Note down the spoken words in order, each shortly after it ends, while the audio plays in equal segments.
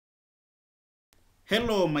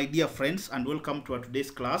Hello my dear friends and welcome to our today's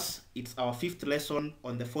class. It's our fifth lesson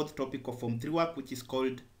on the fourth topic of Form 3 work, which is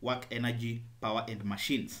called Work, Energy, Power and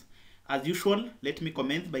Machines. As usual, let me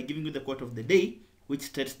commence by giving you the quote of the day, which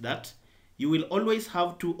states that you will always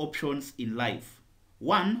have two options in life.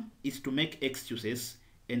 One is to make excuses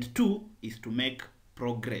and two is to make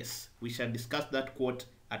progress. We shall discuss that quote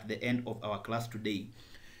at the end of our class today.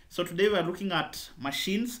 So today we are looking at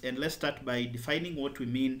machines, and let's start by defining what we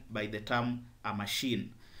mean by the term a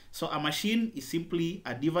machine. So a machine is simply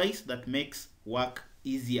a device that makes work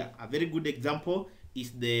easier. A very good example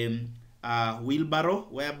is the wheelbarrow,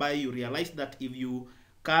 whereby you realize that if you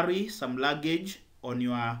carry some luggage on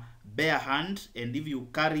your bare hand, and if you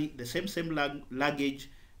carry the same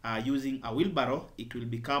luggage using a wheelbarrow, it will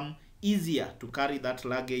become easier to carry that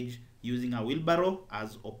luggage using a wheelbarrow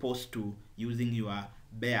as opposed to using your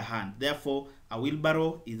bare hand. Therefore, a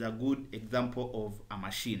wheelbarrow is a good example of a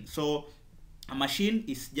machine. So a machine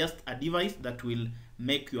is just a device that will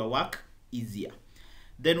make your work easier.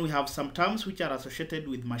 Then we have some terms which are associated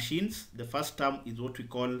with machines. The first term is what we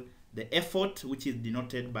call the effort, which is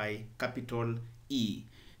denoted by capital E.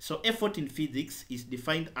 So effort in physics is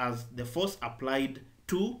defined as the force applied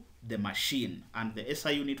to the machine, and the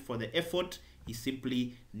SI unit for the effort is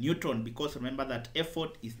simply Newton, because remember that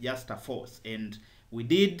effort is just a force, and we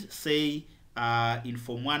did say in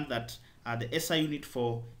Form 1 that the SI unit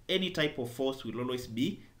for any type of force will always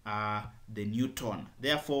be the Newton.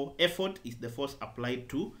 Therefore, effort is the force applied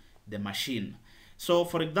to the machine. So,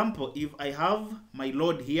 for example, if I have my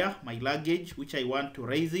load here, my luggage, which I want to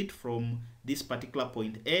raise it from this particular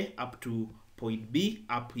point A up to point B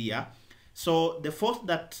up here, so the force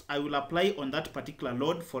that I will apply on that particular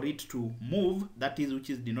load for it to move, that is, which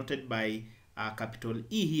is denoted by capital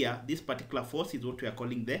E here, this particular force is what we are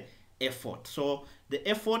calling the effort. So the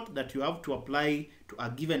effort that you have to apply to a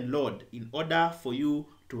given load in order for you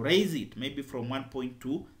to raise it maybe from one point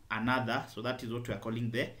to another, so that is what we are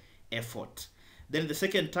calling the effort. Then the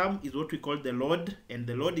second term is what we call the load, and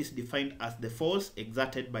the load is defined as the force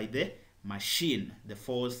exerted by the machine, the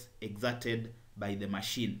force exerted by the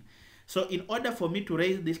machine. So in order for me to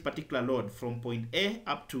raise this particular load from point A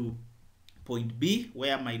up to point B,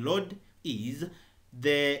 where my load is,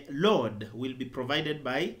 the load will be provided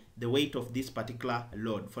by the weight of this particular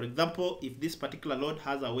load. For example, if this particular load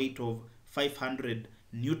has a weight of 500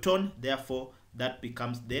 Newton, therefore that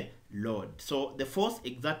becomes the load. So the force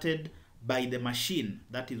exerted by the machine,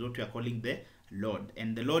 that is what we are calling the load.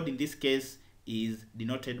 And the load in this case is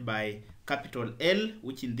denoted by capital L,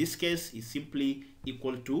 which in this case is simply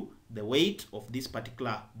equal to the weight of this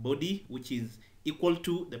particular body, which is equal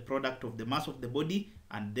to the product of the mass of the body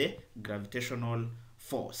and the gravitational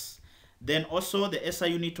force. Then also the SI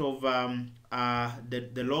unit of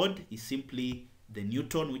the load is simply the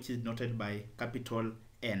Newton, which is denoted by capital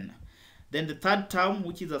N. Then the third term,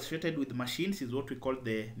 which is associated with machines, is what we call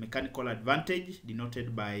the mechanical advantage,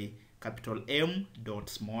 denoted by capital M dot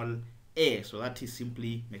small a. So that is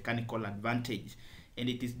simply mechanical advantage, and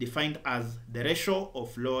it is defined as the ratio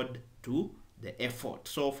of load to the effort.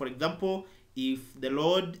 So for example, if the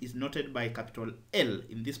load is noted by capital L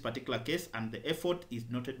in this particular case and the effort is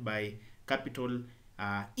noted by capital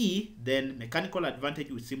E, then mechanical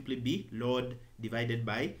advantage will simply be load divided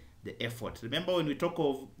by the effort. Remember, when we talk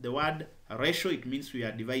of the word ratio, it means we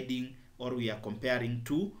are dividing or we are comparing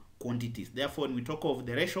two quantities. Therefore, when we talk of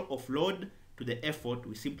the ratio of load to the effort,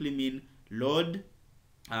 we simply mean load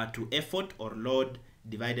to effort, or load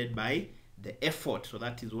divided by the effort. So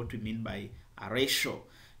that is what we mean by a ratio.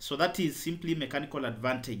 So that is simply mechanical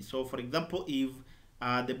advantage. So for example, if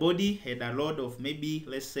the body had a load of maybe,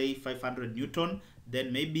 let's say 500 Newton,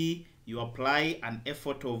 then maybe you apply an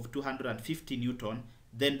effort of 250 Newton,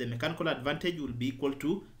 then the mechanical advantage will be equal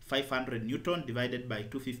to 500 Newton divided by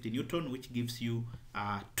 250 Newton, which gives you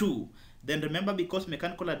 2. Then remember, because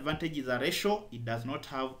mechanical advantage is a ratio, it does not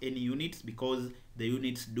have any units because the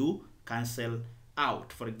units do cancel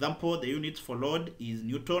out. For example, the units for load is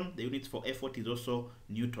Newton, the units for effort is also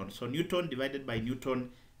Newton. So Newton divided by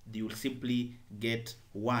Newton, you will simply get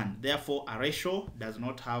 1. Therefore, a ratio does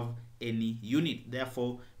not have any unit.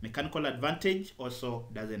 Therefore, mechanical advantage also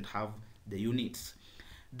doesn't have the units.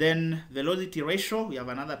 Then velocity ratio, we have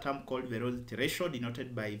another term called velocity ratio,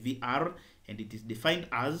 denoted by VR, and it is defined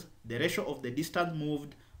as the ratio of the distance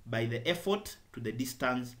moved by the effort to the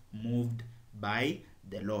distance moved by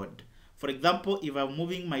the load. For example, if I'm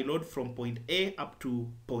moving my load from point A up to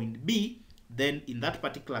point B, then in that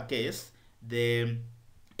particular case, the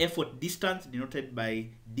effort distance denoted by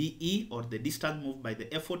DE, or the distance moved by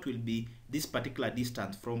the effort, will be this particular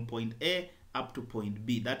distance from point A up to point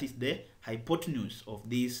B. That is the hypotenuse of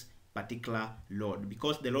this particular load,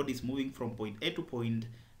 because the load is moving from point A to point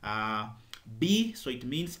B. So it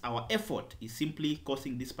means our effort is simply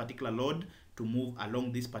causing this particular load to move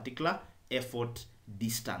along this particular effort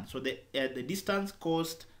distance. So the distance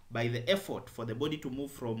caused by the effort for the body to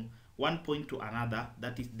move from one point to another,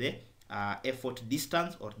 that is the effort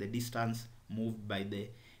distance, or the distance moved by the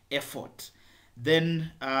effort.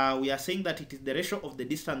 Then we are saying that it is the ratio of the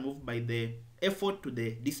distance moved by the effort to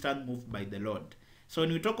the distance moved by the load. So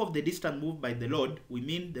when we talk of the distance moved by the load, we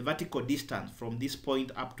mean the vertical distance from this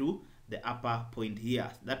point up to the upper point here.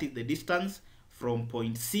 That is the distance from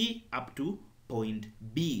point C up to point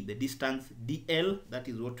B, the distance DL. That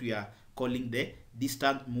is what we are calling the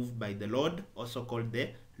distance moved by the load, also called the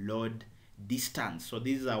load distance. So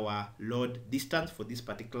this is our load distance for this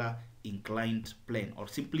particular inclined plane, or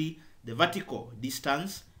simply the vertical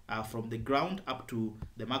distance from the ground up to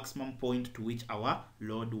the maximum point to which our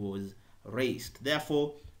load was raised.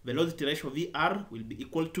 Therefore, velocity ratio VR will be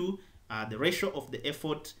equal to the ratio of the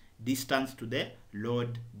effort distance to the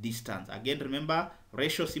load distance. Again, remember,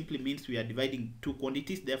 ratio simply means we are dividing two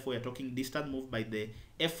quantities. Therefore, we are talking distance moved by the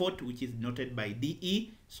effort, which is noted by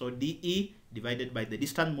DE. So DE divided by the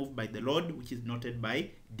distance moved by the load, which is noted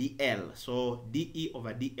by DL. So DE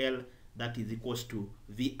over DL, that is equals to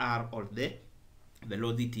VR, or the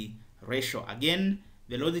velocity ratio. Again,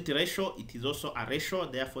 velocity ratio, it is also a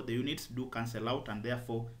ratio, therefore the units do cancel out, and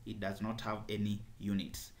therefore it does not have any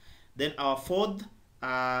units. Then our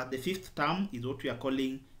the fifth term is what we are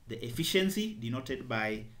calling the efficiency, denoted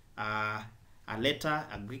by a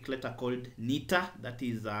Greek letter called neta. That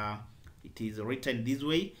is, it is written this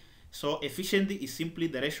way. So efficiency is simply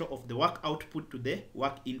the ratio of the work output to the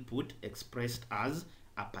work input, expressed as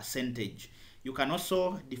a percentage. You can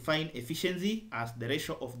also define efficiency as the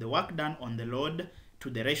ratio of the work done on the load to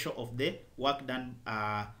the ratio of the work done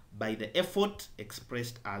by the effort,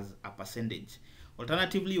 expressed as a percentage.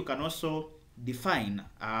 Alternatively, you can also define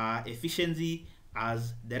efficiency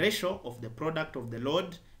as the ratio of the product of the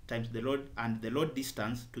load times the load and the load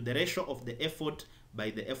distance to the ratio of the effort by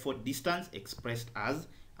the effort distance, expressed as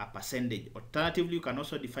a percentage. Alternatively, you can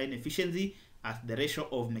also define efficiency as the ratio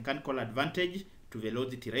of mechanical advantage to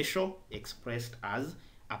velocity ratio, expressed as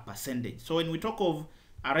a percentage. So when we talk of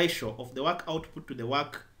a ratio of the work output to the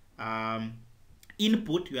work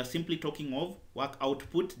input, we are simply talking of work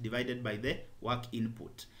output divided by the work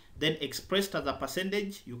input. Then expressed as a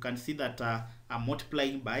percentage, you can see that I'm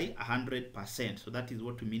multiplying by 100%. So that is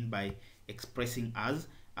what we mean by expressing as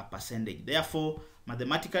a percentage. Therefore,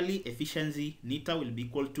 mathematically, efficiency neta will be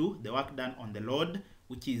equal to the work done on the load,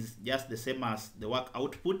 which is just the same as the work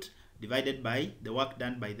output, divided by the work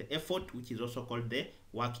done by the effort, which is also called the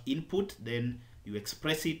work input. Then you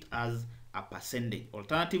express it as a percentage.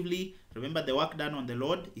 Alternatively, remember, the work done on the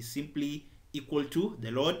load is simply equal to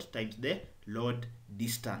the load times the load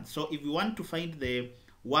distance. So if you want to find the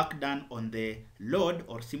work done on the load,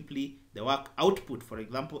 or simply the work output, for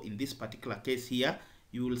example, in this particular case here,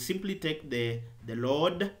 you will simply take the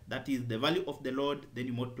load, that is the value of the load, then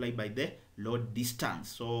you multiply by the load distance,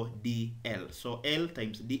 so DL. So L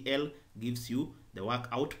times DL gives you the work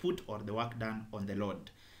output, or the work done on the load.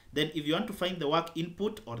 Then if you want to find the work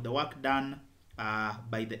input, or the work done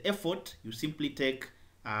by the effort, you simply take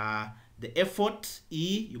the effort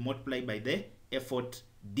E, you multiply by the effort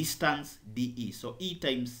distance DE. So E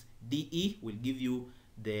times DE will give you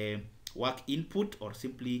the work input, or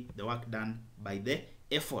simply the work done by the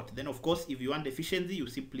effort. Then of course, if you want efficiency, you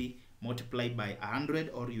simply multiply by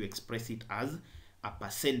 100, or you express it as a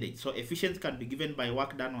percentage. So efficiency can be given by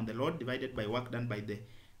work done on the load divided by work done by the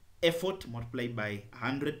effort multiplied by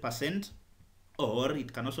 100%, or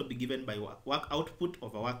it can also be given by work output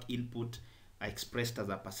over work input expressed as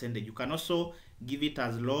a percentage. You can also give it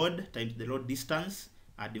as load times the load distance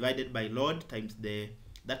divided by load times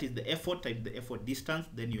that is the effort times the effort distance,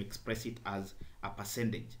 then you express it as a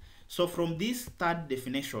percentage. So from this third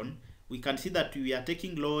definition, we can see that we are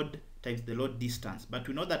taking load times the load distance, but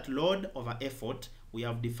we know that load over effort, we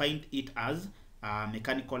have defined it as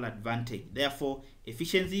mechanical advantage. Therefore,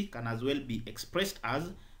 efficiency can as well be expressed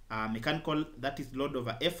as mechanical, that is load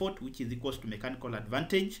over effort, which is equals to mechanical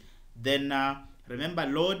advantage. Then remember,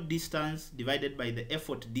 load distance divided by the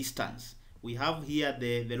effort distance. We have here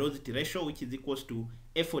the velocity ratio, which is equals to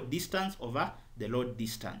effort distance over the load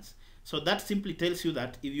distance. So that simply tells you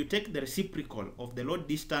that if you take the reciprocal of the load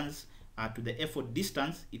distance to the effort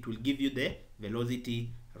distance, it will give you the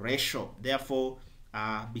velocity ratio. Therefore,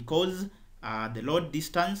 because the load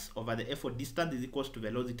distance over the effort distance is equals to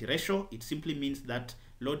velocity ratio, it simply means that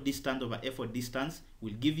load distance over effort distance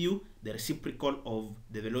will give you the reciprocal of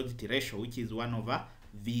the velocity ratio, which is 1 over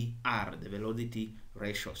VR, the velocity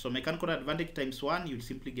ratio. So mechanical advantage times 1, you'll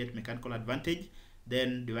simply get mechanical advantage,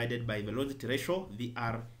 then divided by velocity ratio,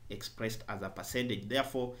 VR expressed as a percentage.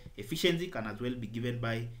 Therefore, efficiency can as well be given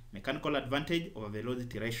by mechanical advantage over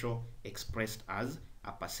velocity ratio expressed as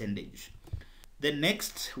a percentage. Then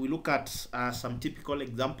next, we look at some typical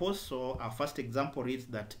examples. So our first example is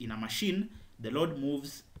that in a machine, the load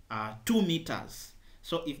moves 2 meters.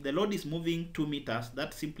 So if the load is moving 2 meters,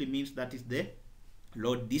 that simply means that is the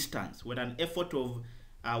load distance. When an effort of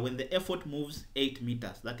when the effort moves 8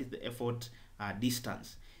 meters, that is the effort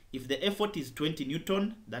distance. If the effort is 20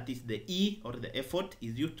 Newton, that is the E, or the effort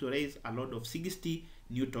is used to raise a load of 60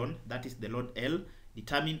 Newton, that is the load L.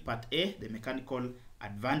 Determine part A, the mechanical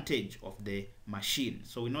advantage of the machine.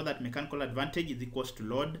 So we know that mechanical advantage is equals to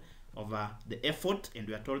load over the effort, and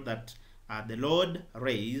we are told that the load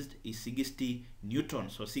raised is 60 Newton.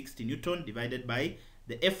 So 60 Newton divided by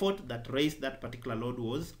the effort that raised that particular load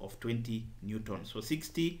was of 20 Newton. So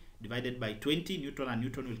 60 divided by 20, Newton and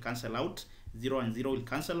Newton will cancel out, 0 and 0 will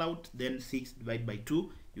cancel out, then 6 divided by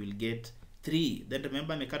 2, you will get 3. Then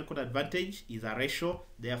remember, mechanical advantage is a ratio,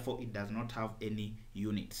 therefore it does not have any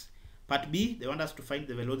units. Part B, they want us to find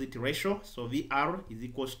the velocity ratio. So VR is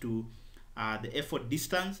equals to the effort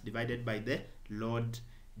distance divided by the load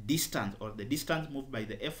distance, or the distance moved by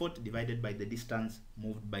the effort divided by the distance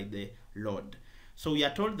moved by the load. So we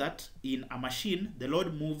are told that in a machine, the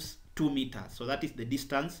load moves 2 meters. So that is the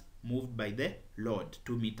distance moved by the load,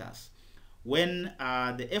 2 meters. When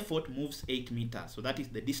the effort moves 8 meters, so that is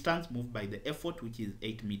the distance moved by the effort, which is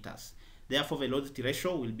 8 meters. Therefore, velocity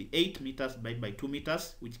ratio will be 8 meters divided by 2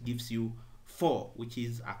 meters, which gives you 4, which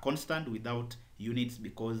is a constant without units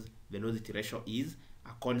because velocity ratio is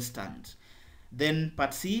a constant. Then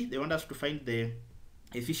part C, they want us to find the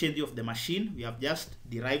efficiency of the machine. We have just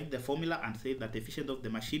derived the formula and said that the efficiency of the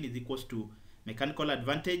machine is equals to mechanical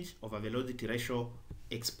advantage over velocity ratio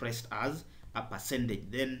expressed as a percentage.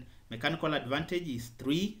 Then mechanical advantage is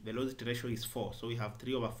 3, velocity ratio is 4. So we have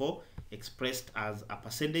 3 over 4 expressed as a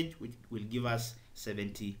percentage, which will give us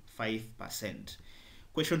 75%.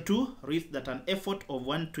 Question 2 reads that an effort of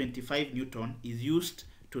 125 Newton is used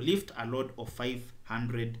to lift a load of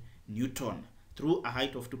 500 Newton through a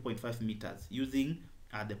height of 2.5 meters using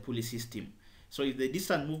the pulley system. So if the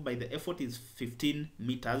distance moved by the effort is 15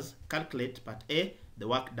 meters, calculate part A, the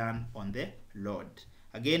work done on the load.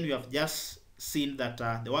 Again, we have just seen that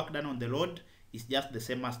the work done on the load is just the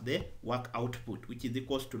same as the work output, which is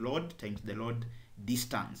equals to load times the load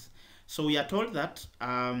distance. So we are told that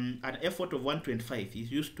an effort of 125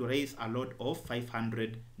 is used to raise a load of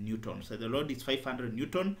 500 Newton. So the load is 500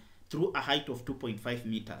 Newton through a height of 2.5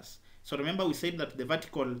 meters. So remember, we said that the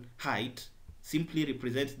vertical height simply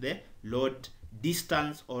represents the load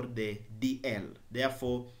distance, or the DL.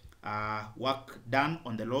 Therefore, work done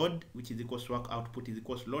on the load, which is equals to work output, is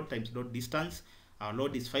equals to load times load distance. Our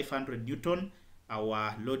load is 500 Newton.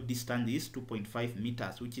 Our load distance is 2.5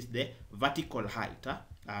 meters, which is the vertical height,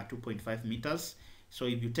 2.5 meters. So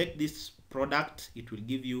if you take this product, it will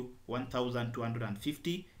give you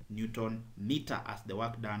 1,250 Newton meter as the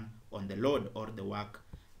work done on the load, or the work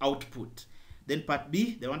output. Then part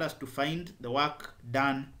B, they want us to find the work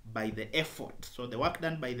done by the effort. So the work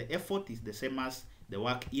done by the effort is the same as the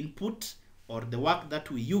work input, or the work that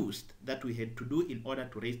we used, that we had to do in order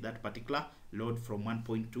to raise that particular load from one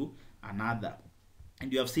point to another.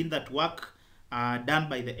 And you have seen that work done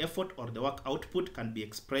by the effort, or the work output, can be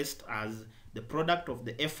expressed as the product of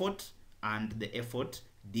the effort and the effort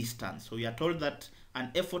distance. So we are told that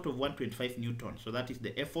an effort of 125 Newton, so that is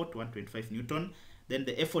the effort, 125 Newton. Then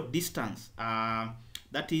the effort distance,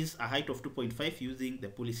 that is a height of 2.5 using the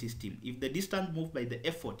pulley system. If the distance moved by the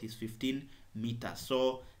effort is 15 meters,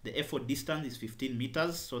 so the effort distance is 15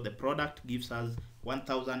 meters, so the product gives us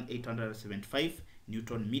 1,875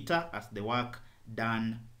 Newton meter as the work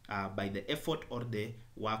done by the effort, or the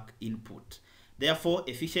work input. Therefore,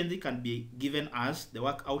 efficiency can be given as the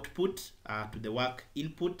work output to the work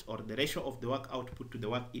input, or the ratio of the work output to the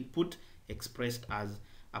work input expressed as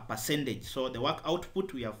a percentage. So the work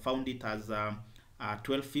output, we have found it as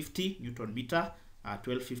 1250 Newton meter,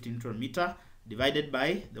 1250 Newton meter, divided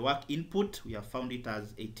by the work input, we have found it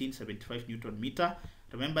as 1875 Newton meter.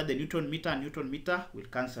 Remember, the Newton meter and Newton meter will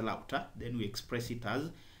cancel out, then we express it as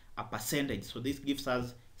a percentage. So this gives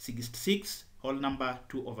us 66 whole number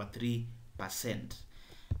 2 over 3%.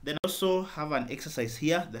 Then also have an exercise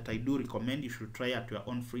here that I do recommend you should try at your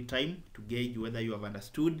own free time to gauge whether you have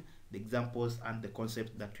understood the examples and the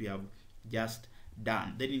concept that we have just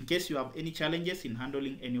done. Then in case you have any challenges in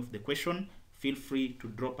handling any of the question, feel free to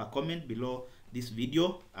drop a comment below this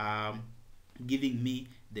video. giving me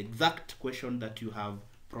the exact question that you have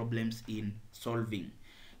problems in solving.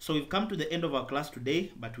 So we've come to the end of our class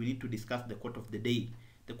today, but we need to discuss the quote of the day.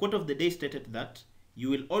 The quote of the day stated that you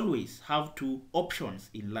will always have two options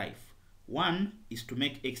in life. One is to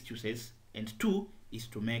make excuses, and two is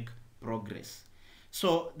to make progress.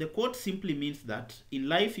 So the quote simply means that in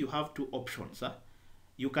life you have two options.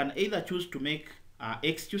 You can either choose to make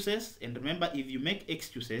excuses, and remember, if you make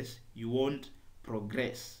excuses, you won't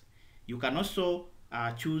progress. You can also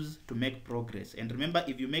choose to make progress, and remember,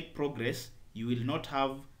 if you make progress, you will not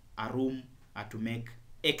have a room to make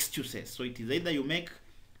excuses. So it is either you make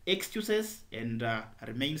excuses and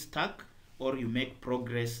remain stuck, or you make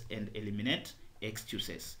progress and eliminate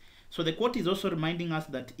excuses. So the quote is also reminding us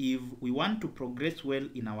that if we want to progress well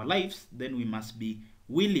in our lives, then we must be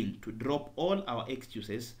willing to drop all our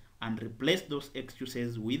excuses and replace those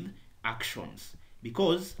excuses with actions,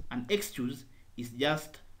 because an excuse is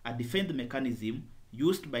just a defense mechanism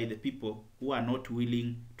used by the people who are not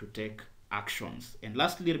willing to take actions. And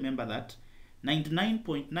lastly, remember that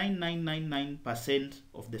 99.9999%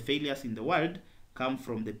 of the failures in the world come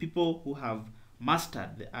from the people who have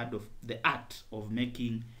mastered the art of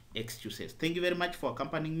making excuses. Thank you very much for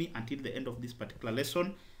accompanying me until the end of this particular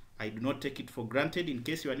lesson. I do not take it for granted. In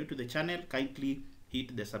case you are new to the channel, kindly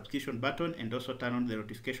hit the subscription button and also turn on the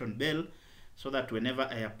notification bell so that whenever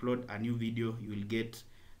I upload a new video, you will get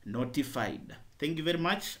notified. Thank you very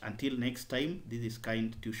much. Until next time, this is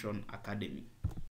Kind Tuition Academy.